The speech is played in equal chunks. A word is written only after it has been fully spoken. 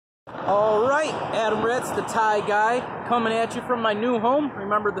Alright, Adam Ritz, the Thai guy, coming at you from my new home.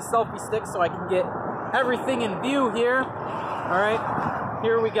 Remember the selfie stick so I can get everything in view here. Alright,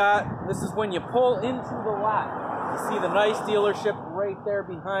 here we got, this is when you pull into the lot. You see the nice dealership right there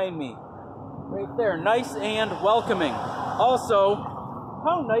behind me. Right there, nice and welcoming. Also,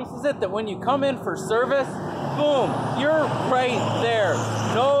 how nice is it that when you come in for service, boom, you're right there.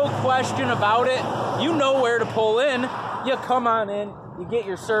 No question about it. You know where to pull in. You come on in, you get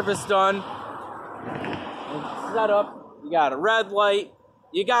your service done, set up, you got a red light,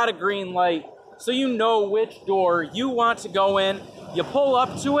 you got a green light, so you know which door you want to go in. You pull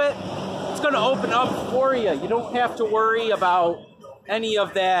up to it, it's going to open up for you. You don't have to worry about any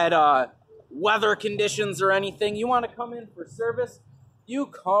of that weather conditions or anything. You want to come in for service, you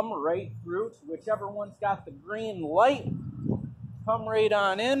come right through to whichever one's got the green light. Come right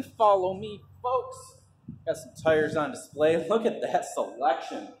on in, follow me, folks. Got some tires on display. Look at that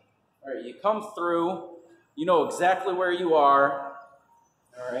selection. All right, you come through. You know exactly where you are.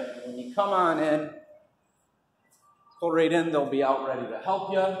 All right, when you come on in, pull right in. They'll be out ready to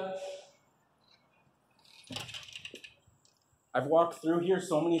help you. I've walked through here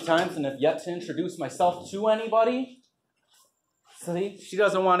so many times and have yet to introduce myself to anybody. See, she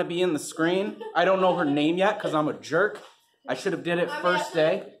doesn't want to be in the screen. I don't know her name yet because I'm a jerk. I should have did it first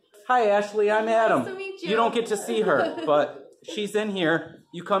day. Hi, Ashley. I'm Adam. Nice to meet you. You don't get to see her, but she's in here.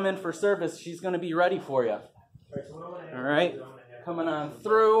 You come in for service. She's going to be ready for you. All right. Coming on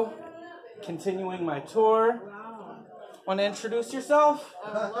through. Continuing my tour. Want to introduce yourself?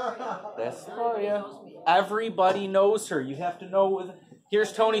 That's for you. Everybody knows her. You have to know.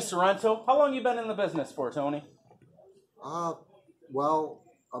 Here's Tony Sorrento. How long you been in the business for, Tony? Well,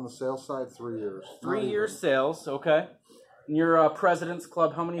 on the sales side, 3 years. 3 years sales, okay. And you're President's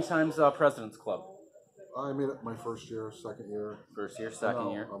Club. How many times President's Club? I made it my first year, second year. First year,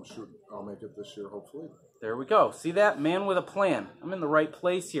 second year. I'm shooting. I'll make it this year, hopefully. There we go. See that? Man with a plan. I'm in the right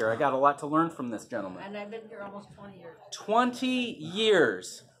place here. I got a lot to learn from this gentleman. And I've been here almost 20 years. 20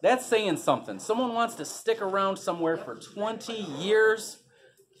 years. That's saying something. Someone wants to stick around somewhere for 20 years.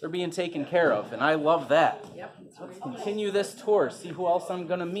 They're being taken care of, and I love that. Yep. Let's continue this tour. See who else I'm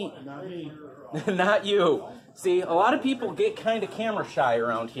going to meet. Not me. Not you. See, a lot of people get kind of camera shy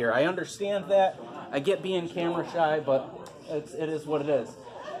around here. I understand that. I get being camera shy, but it is what it is.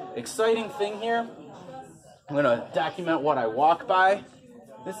 Exciting thing here. I'm going to document what I walk by.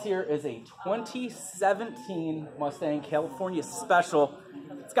 This here is a 2017 Mustang California Special.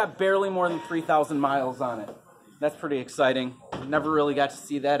 It's got barely more than 3,000 miles on it. That's pretty exciting. Never really got to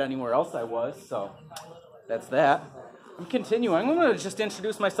see that anywhere else I was, so that's that. I'm continuing. I'm going to just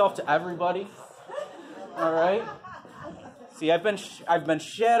introduce myself to everybody. All right. See, I've been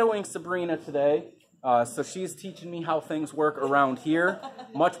shadowing Sabrina today, so she's teaching me how things work around here,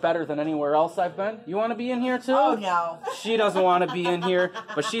 much better than anywhere else I've been. You want to be in here too? Oh no. She doesn't want to be in here,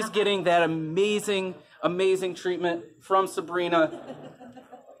 but she's getting that amazing, amazing treatment from Sabrina.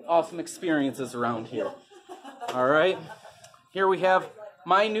 Awesome experiences around here. All right. Here we have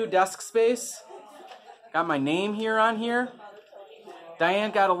my new desk space. Got my name here on here.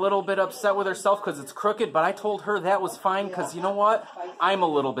 Diane got a little bit upset with herself because it's crooked, but I told her that was fine because you know what? I'm a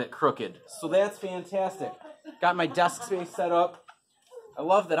little bit crooked. So that's fantastic. Got my desk space set up. I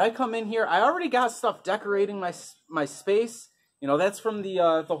love that I come in here. I already got stuff decorating my space. You know, that's from the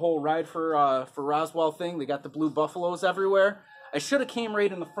whole Ride for Roswell thing. They got the blue buffaloes everywhere. I should have came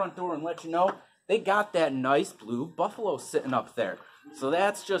right in the front door and let you know. They got that nice blue buffalo sitting up there. So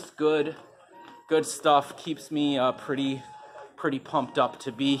that's just good stuff. Keeps me pretty pumped up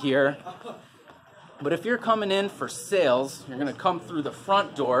to be here. But if you're coming in for sales, you're going to come through the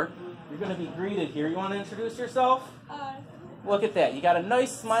front door. You're going to be greeted here. You want to introduce yourself? Look at that. You got a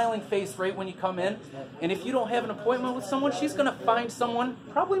nice smiling face right when you come in. And if you don't have an appointment with someone, she's going to find someone,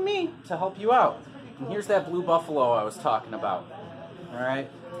 probably me, to help you out. And here's that blue buffalo I was talking about. All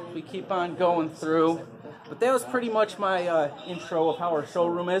right. We keep on going through. But that was pretty much my intro of how our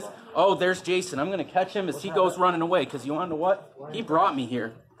showroom is. Oh, there's Jason. I'm going to catch him as he goes running away. Because you want to know what? He brought me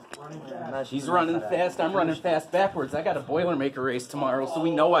here. He's running fast. I'm running fast backwards. I got a Boilermaker race tomorrow, so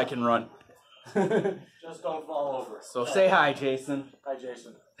we know I can run. Just don't fall over. So say hi, Jason. Hi,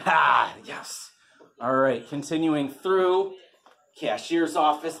 Jason. Ah, yes. All right, continuing through. Cashier's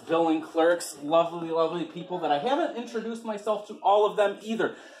office, billing clerks, lovely, lovely people that I haven't introduced myself to all of them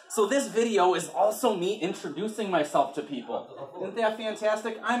either. So this video is also me introducing myself to people. Isn't that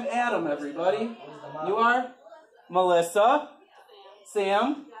fantastic? I'm Adam, everybody. You are? Melissa?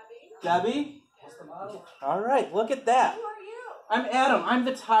 Sam? Debbie? All right, look at that. I'm Adam. I'm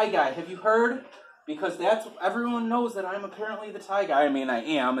the Thai guy. Have you heard because that's everyone knows that I'm apparently the tie guy. I mean, I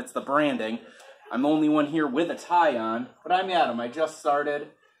am. It's the branding. I'm the only one here with a tie on, but I'm Adam. I just started.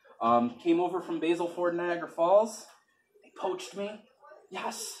 Came over from Basil Ford, Niagara Falls. They poached me.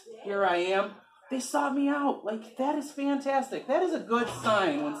 Yes, here I am. They sought me out. Like, that is fantastic. That is a good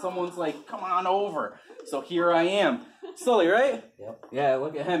sign when someone's like, come on over. So here I am. Sully, right? Yep. Yeah,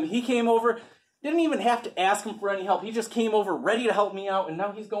 look at him. He came over. Didn't even have to ask him for any help. He just came over ready to help me out, and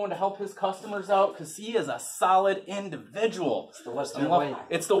now he's going to help his customers out because he is a solid individual. It's the West Herr way.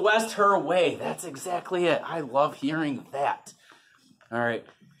 It's the West Herr way. That's exactly it. I love hearing that. All right.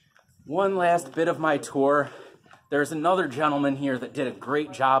 One last bit of my tour. There's another gentleman here that did a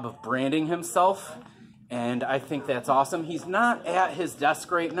great job of branding himself, and I think that's awesome. He's not at his desk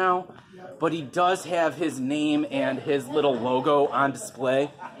right now, but he does have his name and his little logo on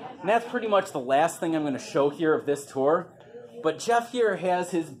display. And that's pretty much the last thing I'm going to show here of this tour. But Jeff here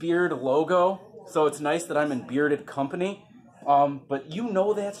has his beard logo, so it's nice that I'm in bearded company. But you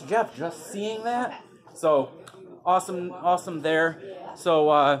know that's Jeff, just seeing that. So, awesome there.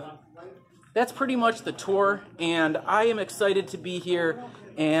 So, that's pretty much the tour, and I am excited to be here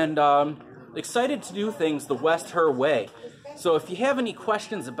and excited to do things the West Herr way. So if you have any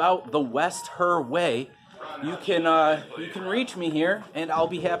questions about the West Herr way, you can reach me here, and I'll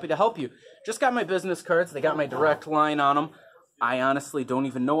be happy to help you. Just got my business cards. They got my direct line on them. I honestly don't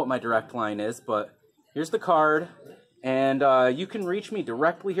even know what my direct line is, but here's the card, and you can reach me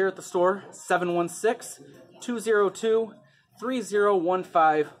directly here at the store, 716-202-3015,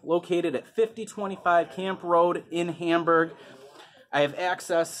 located at 5025 Camp Road in Hamburg. I have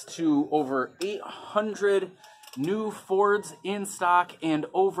access to over 800 new Fords in stock and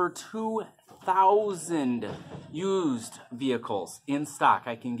over 2,000 used vehicles in stock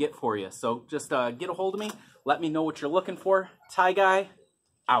I can get for you. So just get a hold of me. Let me know what you're looking for. Tie Guy,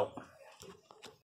 out.